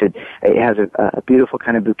juice. It has a beautiful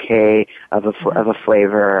kind of bouquet of a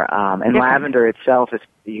flavor, and lavender itself is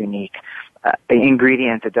unique.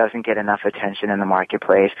 Ingredient that doesn't get enough attention in the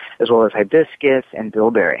marketplace, as well as hibiscus and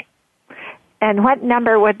bilberry. And what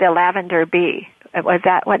number would the lavender be?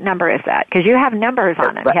 What number is that? Because you have numbers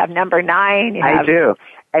on it. You have number 9. I do.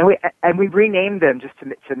 And we renamed them just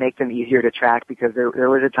to make them easier to track, because there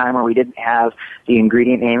was a time where we didn't have the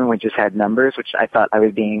ingredient name and we just had numbers, which I thought I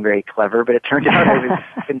was being very clever, but it turned out I was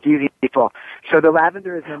confusing people. So the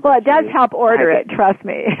lavender is number 3. Well, it does help order it, trust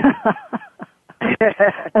me.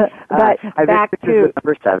 But back to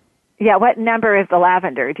number 7. Yeah, what number is the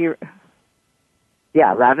lavender?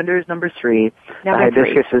 Yeah, lavender is number 3. The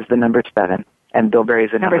hibiscus is the number 7. And bilberry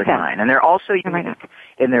is the number 9. And they're also unique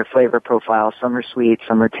in their flavor profile. Some are sweet,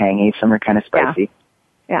 some are tangy, some are kind of spicy.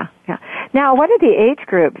 Yeah. Now, what are the age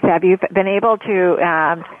groups? Have you been able to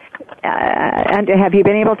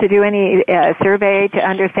do any survey to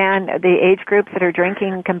understand the age groups that are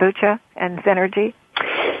drinking kombucha and Synergy?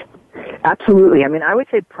 Absolutely. I mean, I would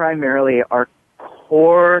say primarily our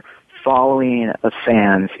core following of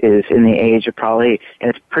fans is in the age of probably, and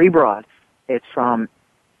it's pretty broad, it's from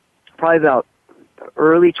probably about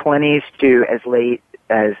early 20s to as late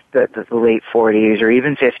as the late 40s or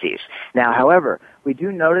even 50s. Now, however, we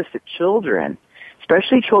do notice that children,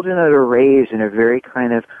 especially children that are raised in a very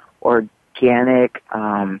kind of organic,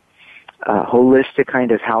 holistic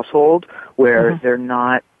kind of household where they're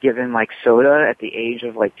not given like soda at the age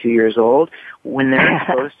of like 2 years old, when they're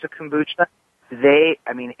exposed to kombucha,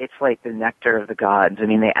 it's like the nectar of the gods. I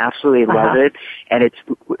mean, they absolutely love it. And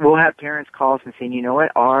we'll have parents call us and saying, you know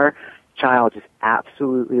what, our child just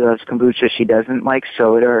absolutely loves kombucha. She doesn't like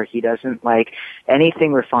soda, or he doesn't like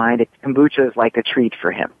anything refined. Kombucha is like a treat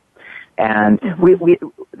for him. And we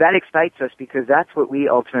that excites us, because that's what we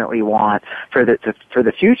ultimately want for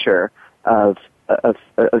the future of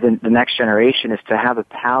the next generation, is to have a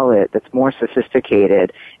palate that's more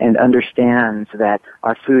sophisticated and understands that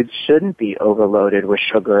our foods shouldn't be overloaded with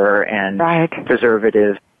sugar and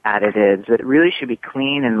preservatives, additives. That it really should be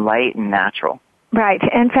clean and light and natural. Right.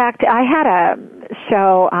 In fact, I had a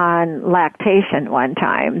show on lactation one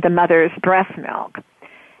time, the mother's breast milk.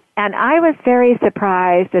 And I was very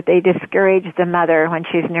surprised that they discourage the mother when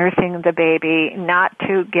she's nursing the baby not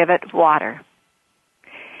to give it water.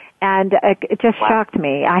 And it just shocked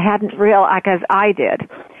me. I hadn't realized, because I did.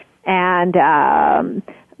 And,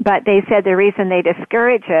 but they said the reason they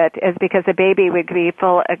discourage it is because the baby would be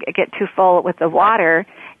get too full with the water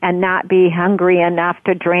and not be hungry enough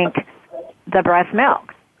to drink the breast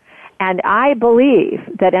milk. And I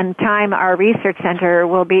believe that in time our research center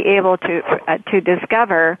will be able to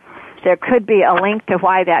discover there could be a link to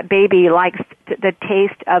why that baby likes the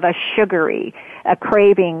taste of a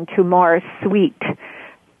craving to more sweet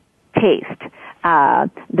taste.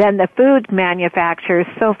 Then the food manufacturers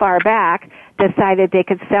so far back decided they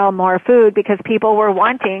could sell more food because people were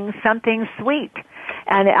wanting something sweet.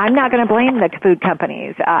 And I'm not going to blame the food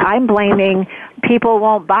companies. I'm blaming people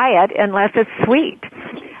won't buy it unless it's sweet.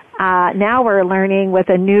 Now we're learning with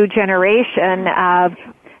a new generation of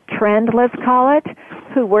trend, let's call it,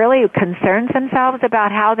 who really concerns themselves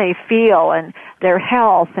about how they feel and their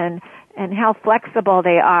health and how flexible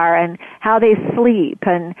they are and how they sleep,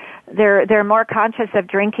 and they're more conscious of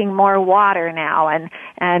drinking more water now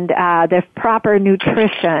and the proper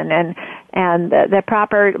nutrition and the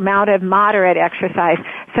proper amount of moderate exercise.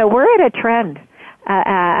 So we're at a trend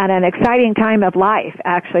at an exciting time of life,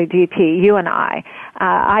 actually, DT, you and I.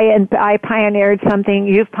 I pioneered something,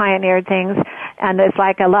 you've pioneered things, and it's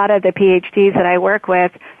like a lot of the PhDs that I work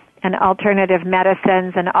with and alternative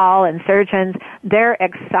medicines and surgeons, they're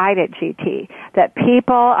excited, GT, that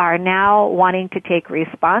people are now wanting to take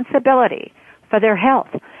responsibility for their health.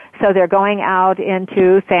 So they're going out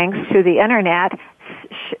into, thanks to the internet,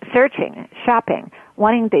 searching, shopping,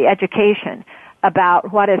 wanting the education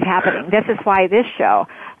about what is happening. This is why this show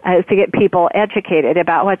is to get people educated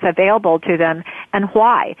about what's available to them and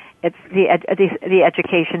why. It's the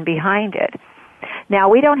education behind it. Now,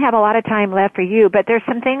 we don't have a lot of time left for you, but there's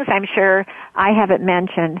some things I'm sure I haven't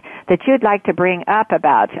mentioned that you'd like to bring up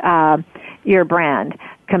about your brand,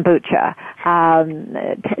 kombucha.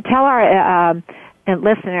 Tell our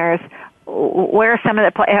listeners where some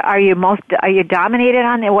of the are you dominated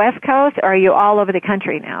on the West Coast, or are you all over the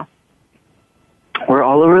country now? We're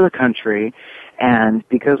all over the country, and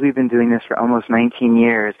because we've been doing this for almost 19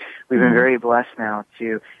 years, we've been very blessed now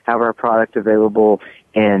to have our product available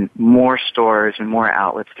in more stores and more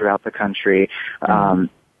outlets throughout the country.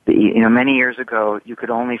 Many years ago, you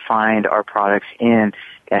could only find our products in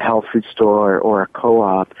a health food store or a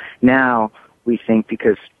co-op. Now, we think,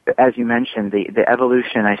 because, as you mentioned, the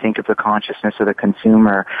evolution, I think, of the consciousness of the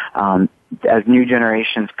consumer, as new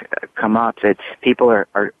generations come up, that people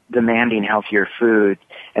are demanding healthier food,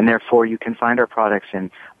 and therefore you can find our products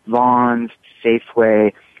in Vons,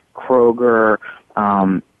 Safeway, Kroger,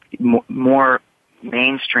 more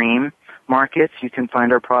mainstream markets. You can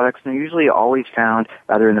find our products, and they're usually always found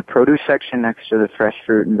either in the produce section next to the fresh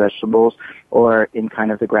fruit and vegetables, or in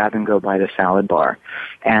kind of the grab-and-go by the salad bar.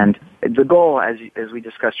 And the goal, as we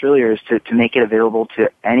discussed earlier, is to make it available to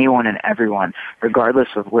anyone and everyone, regardless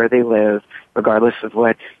of where they live, regardless of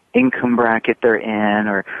what income bracket they're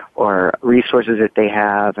in or resources that they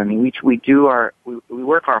have. I mean, we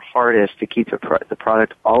work our hardest to keep the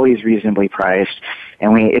product always reasonably priced,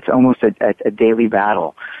 and it's almost a daily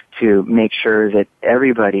battle to make sure that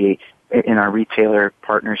everybody in our retailer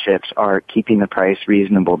partnerships are keeping the price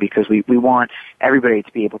reasonable, because we want everybody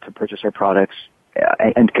to be able to purchase our products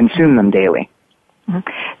and consume them daily.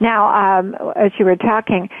 Now, as you were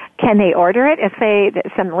talking, can they order it? If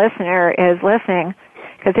some listener is listening,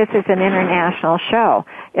 because this is an international show,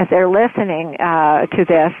 if they're listening to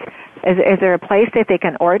this, is there a place that they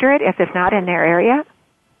can order it if it's not in their area?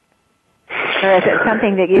 Or is it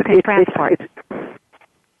something that you can transport?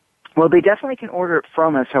 Well, they definitely can order it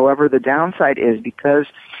from us. However, the downside is, because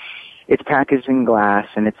it's packaged in glass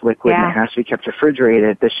and it's liquid and it has to be kept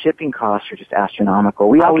refrigerated, the shipping costs are just astronomical.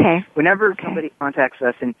 Whenever somebody contacts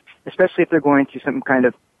us, and especially if they're going through some kind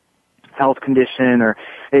of health condition or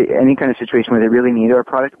any kind of situation where they really need our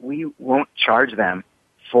product, we won't charge them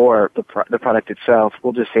for the product itself.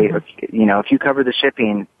 We'll just say, if you cover the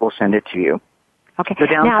shipping, we'll send it to you. Okay.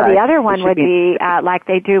 Now, the other one would be, like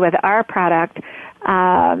they do with our product,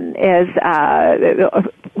 is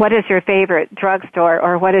what is your favorite drugstore,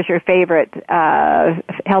 or what is your favorite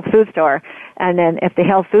health food store? And then if the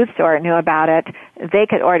health food store knew about it, they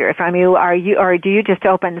could order it from you. Or do you just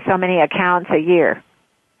open so many accounts a year?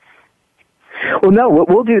 Well, no,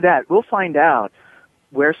 we'll do that. We'll find out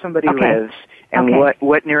where somebody lives and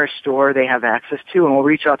what nearest store they have access to, and we'll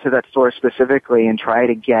reach out to that store specifically and try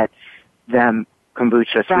to get them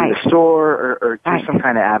kombucha through the store or through some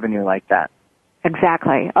kind of avenue like that.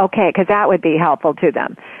 Exactly. Okay, because that would be helpful to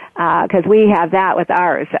them. Because we have that with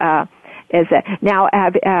ours. Now,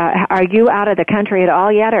 are you out of the country at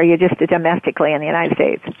all yet, or are you just domestically in the United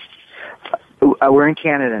States? We're in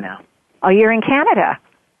Canada now. Oh, you're in Canada.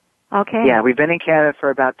 Okay. Yeah, we've been in Canada for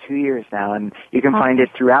about 2 years now, and you can find it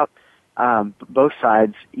throughout both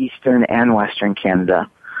sides, eastern and western Canada.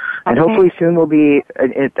 And hopefully soon we'll be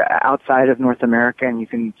outside of North America, and you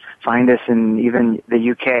can find us in even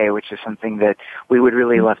the UK, which is something that we would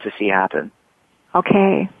really love to see happen.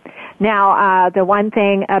 Okay. Now, the one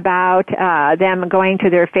thing about them going to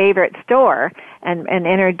their favorite store and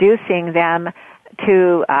introducing them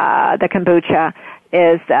to the kombucha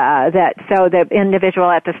is that so the individual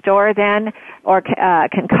at the store then or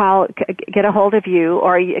can get a hold of you,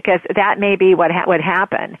 or because that may be what would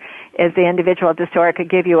happen is the individual at the store could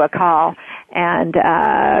give you a call and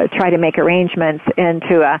try to make arrangements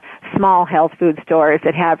into a small health food stores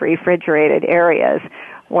that have refrigerated areas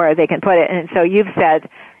where they can put it. And so you've said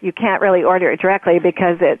you can't really order it directly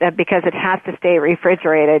because it has to stay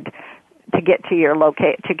refrigerated to get to your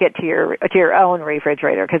your own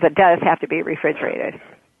refrigerator, because it does have to be refrigerated.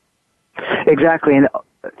 Exactly, and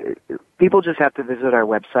people just have to visit our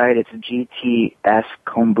website. It's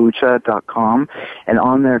gtskombucha.com, and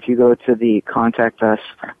on there, if you go to the contact us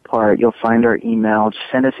part, you'll find our email. Just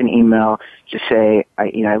send us an email. Just say,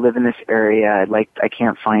 I live in this area. I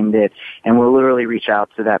can't find it, and we'll literally reach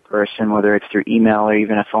out to that person, whether it's through email or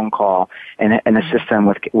even a phone call, and assist them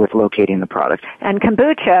with locating the product. And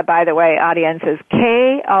kombucha, by the way, audience, is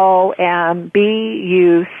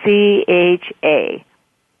KOMBUCHA.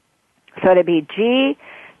 So it'd be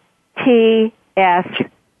GTS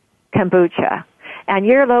Kombucha. And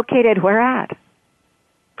you're located where at?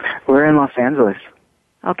 We're in Los Angeles.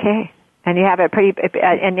 Okay. And you have a pretty,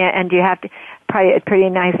 and you have probably a pretty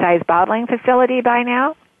nice sized bottling facility by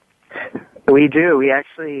now? We do. We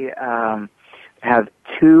actually have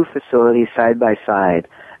two facilities side by side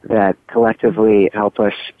that collectively help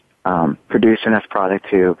us produce enough product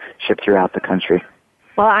to ship throughout the country.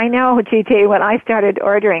 Well, I know, GT, when I started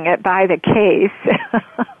ordering it by the case.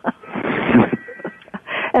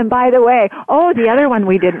 And by the way, the other one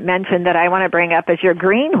we didn't mention that I want to bring up is your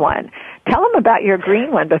green one. Tell them about your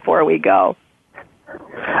green one before we go.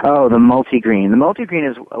 Oh, the multi-green. The multi-green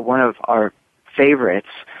is one of our favorites,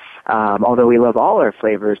 although we love all our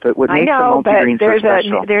flavors. But what makes the multi-green so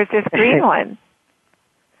special? There's this green one.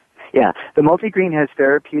 Yeah, the multi-green has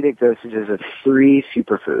therapeutic dosages of 3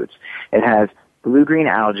 superfoods. It has blue-green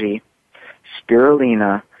algae,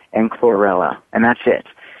 spirulina, and chlorella, and that's it.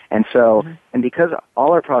 And so, and because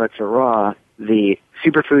all our products are raw, the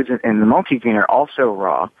superfoods in the multi-green are also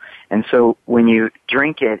raw. And so when you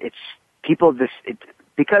drink it, especially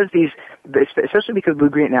because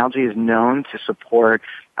blue-green algae is known to support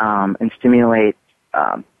and stimulate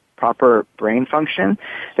proper brain function,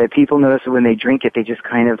 that people notice that when they drink it, they just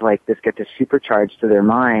kind of get this supercharge to their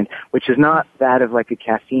mind, which is not that of like a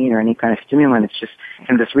caffeine or any kind of stimulant. It's just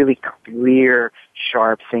kind of this really clear,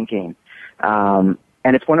 sharp thinking.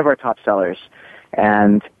 And it's one of our top sellers.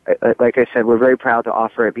 And like I said, we're very proud to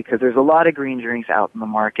offer it because there's a lot of green drinks out in the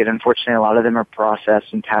market. Unfortunately, a lot of them are processed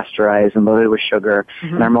and pasteurized and loaded with sugar.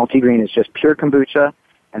 Mm-hmm. And our multi-green is just pure kombucha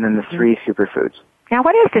and then the 3 superfoods. Now,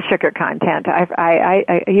 what is the sugar content?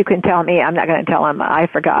 You can tell me. I'm not going to tell them. I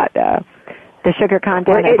forgot the sugar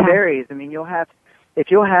content. Well, it varies. I mean, if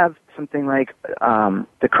you'll have something like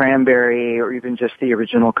the cranberry or even just the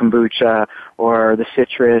original kombucha or the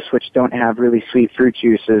citrus, which don't have really sweet fruit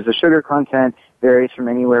juices, the sugar content varies from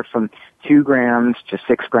anywhere from 2 grams to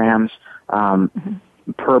 6 grams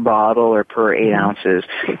per bottle or per 8 ounces.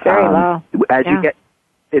 It's very low.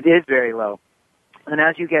 It is very low. And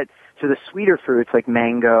as you get to the sweeter fruits like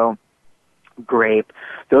mango, grape,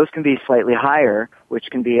 those can be slightly higher, which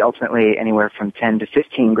can be ultimately anywhere from 10 to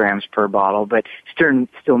 15 grams per bottle, but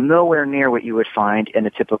still nowhere near what you would find in a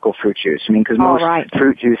typical fruit juice. I mean, because most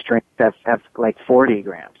fruit juice drinks have like 40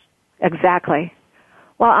 grams. Exactly.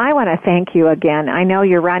 Well, I want to thank you again. I know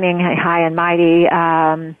you're running high and mighty.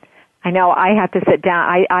 I know I have to sit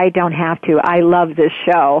down. I don't have to. I love this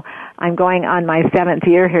show. I'm going on my 7th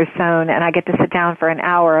year here soon, and I get to sit down for an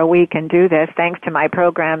hour a week and do this thanks to my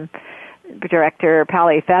program director,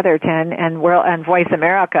 Pally Featherton, and Voice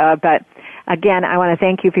America. But again, I want to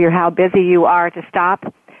thank you for how busy you are to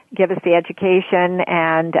stop, give us the education,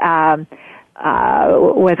 and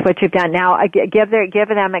with what you've done. Now, give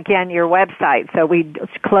them again your website. So we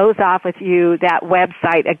close off with you that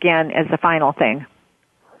website again as the final thing.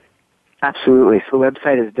 Absolutely. So the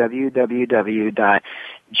website is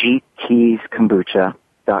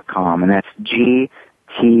www.gtskombucha.com, and that's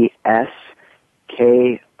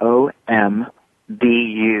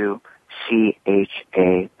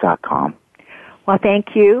GTSKOMBUCHA.com. Well,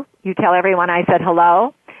 thank you. You tell everyone I said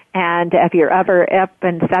hello. And if you're ever up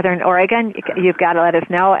in Southern Oregon, you've got to let us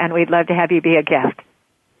know, and we'd love to have you be a guest.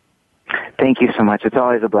 Thank you so much. It's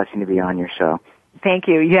always a blessing to be on your show. Thank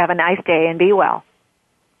you. You have a nice day, and be well.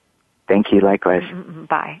 Thank you. Likewise.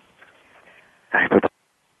 Bye. Bye.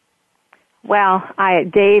 Well,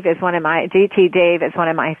 Dave is one of my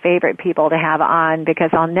favorite people to have on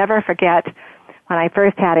because I'll never forget when I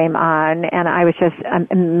first had him on, and I was just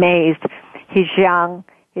amazed. He's young.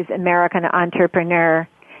 He's an American entrepreneur.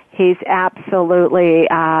 He's absolutely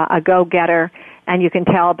a go-getter, and you can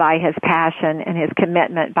tell by his passion and his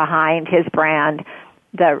commitment behind his brand.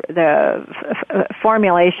 The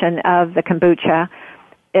formulation of the kombucha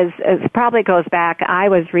is probably goes back. I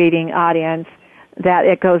was reading, audience, that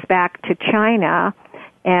it goes back to China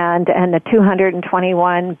and the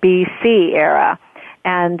 221 BC era.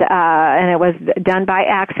 And it was done by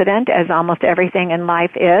accident, as almost everything in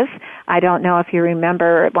life is. I don't know if you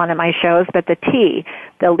remember one of my shows, but the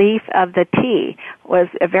leaf of the tea was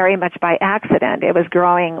very much by accident. It was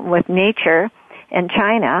growing with nature in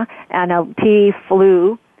China, and a tea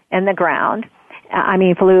flew in the ground.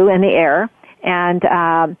 Flew in the air, and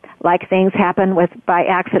like things happen by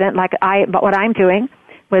accident. But what I'm doing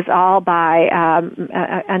was all by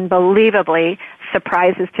unbelievably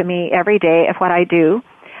surprises to me every day of what I do,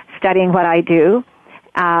 studying what I do,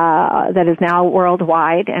 that is now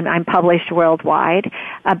worldwide, and I'm published worldwide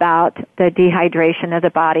about the dehydration of the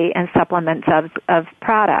body and supplements of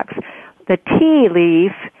products. The tea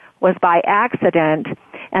leaf was by accident,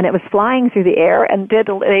 and it was flying through the air and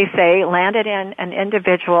landed in an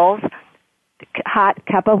individual's hot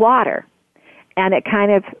cup of water. And it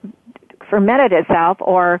kind of fermented itself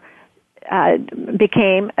or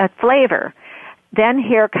became a flavor. Then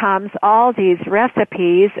here comes all these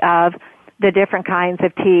recipes of the different kinds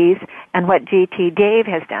of teas and what GT Dave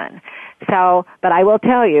has done. But I will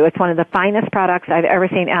tell you, it's one of the finest products I've ever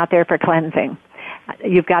seen out there for cleansing.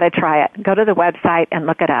 You've got to try it. Go to the website and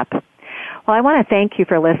look it up. Well, I want to thank you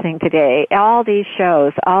for listening today. All these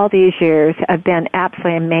shows, all these years have been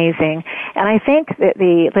absolutely amazing. And I think that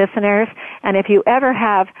the listeners, and if you ever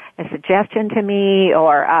have a suggestion to me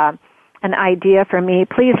or an idea for me,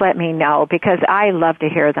 please let me know, because I love to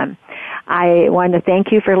hear them. I want to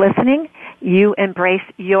thank you for listening. You embrace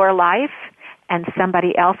your life and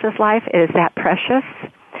somebody else's life. It is that precious.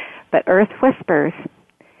 But Earth whispers,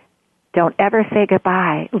 don't ever say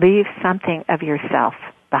goodbye. Leave something of yourself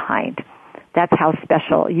behind. That's how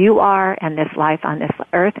special you are and this life on this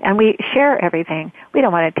earth. And we share everything. We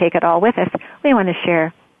don't want to take it all with us. We want to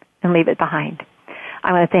share and leave it behind.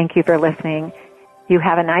 I want to thank you for listening. You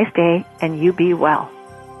have a nice day, and you be well.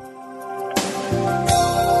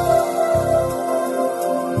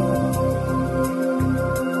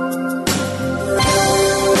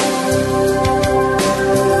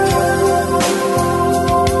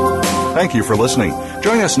 Thank you for listening.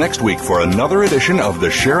 Join us next week for another edition of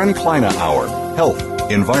the Sharon Kleina Hour, Health,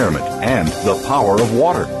 Environment, and the Power of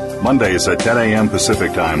Water. Mondays at 10 a.m.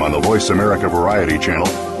 Pacific Time on the Voice America Variety Channel,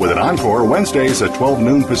 with an encore Wednesdays at 12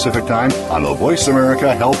 noon Pacific Time on the Voice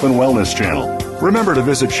America Health and Wellness Channel. Remember to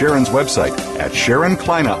visit Sharon's website at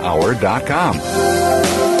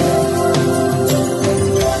SharonKleinaHour.com.